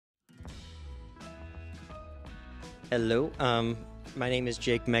Hello, my name is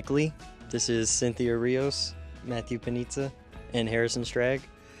Jake Meckley. This is Cynthia Rios, Matthew Panizza, and Harrison Stragg.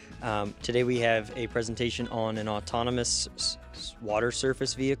 Today we have a presentation on an autonomous water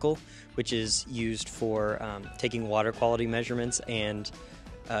surface vehicle, which is used for taking water quality measurements and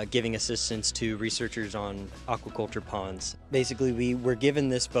giving assistance to researchers on aquaculture ponds. Basically, we were given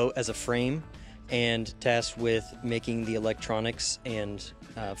this boat as a frame and tasked with making the electronics and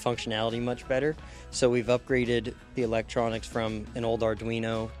functionality much better. So we've upgraded the electronics from an old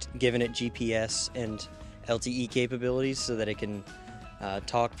Arduino, given it GPS and LTE capabilities so that it can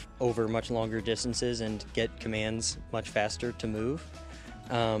talk over much longer distances and get commands much faster to move.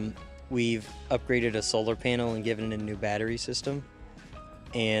 We've upgraded a solar panel and given it a new battery system,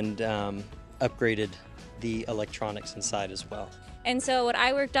 and upgraded the electronics inside as well. And so what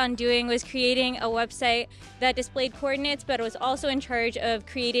I worked on doing was creating a website that displayed coordinates, but it was also in charge of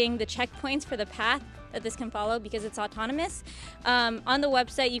creating the checkpoints for the path that this can follow because it's autonomous. On the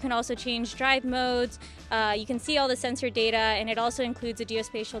website, you can also change drive modes. You can see all the sensor data, and it also includes a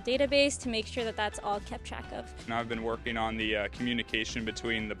geospatial database to make sure that that's all kept track of. Now I've been working on the communication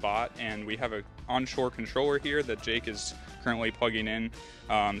between the bot, and we have an onshore controller here that Jake is currently plugging in.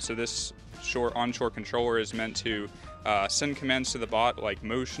 So this onshore controller is meant to send commands to the bot like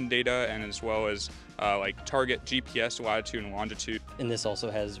motion data, and as well as like target GPS latitude and longitude. And this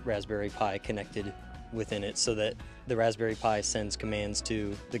also has Raspberry Pi connected within it so that the Raspberry Pi sends commands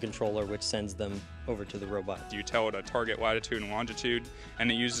to the controller, which sends them over to the robot. You tell it a target latitude and longitude,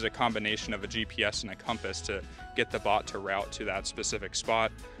 and it uses a combination of a GPS and a compass to get the bot to route to that specific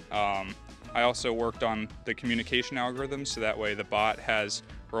spot. I also worked on the communication algorithm, so that way the bot has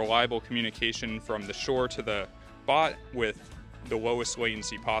reliable communication from the shore to the bot with the lowest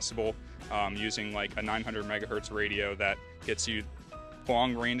latency possible, using like a 900 megahertz radio that gets you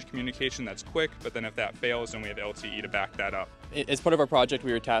long-range communication that's quick, but then if that fails, then we have LTE to back that up. As part of our project,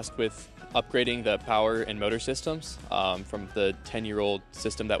 we were tasked with upgrading the power and motor systems from the 10-year-old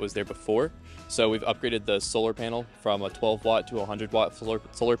system that was there before. So we've upgraded the solar panel from a 12-watt to a 100-watt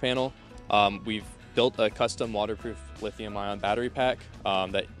solar panel. We've built a custom waterproof lithium-ion battery pack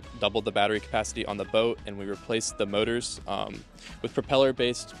that doubled the battery capacity on the boat, and we replaced the motors with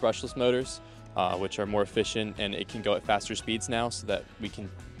propeller-based brushless motors, which are more efficient, and it can go at faster speeds now so that we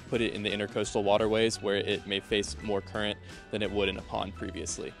can put it in the intercoastal waterways where it may face more current than it would in a pond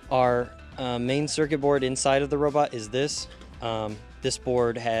previously. Our main circuit board inside of the robot is this. This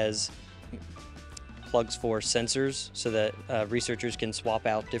board has plugs for sensors so that researchers can swap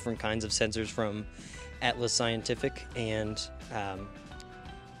out different kinds of sensors from Atlas Scientific, and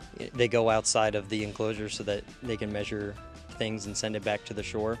they go outside of the enclosure so that they can measure things and send it back to the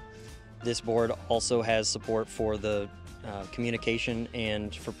shore. This board also has support for the communication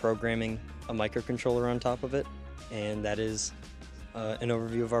and for programming a microcontroller on top of it, and that is an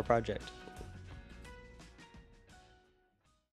overview of our project.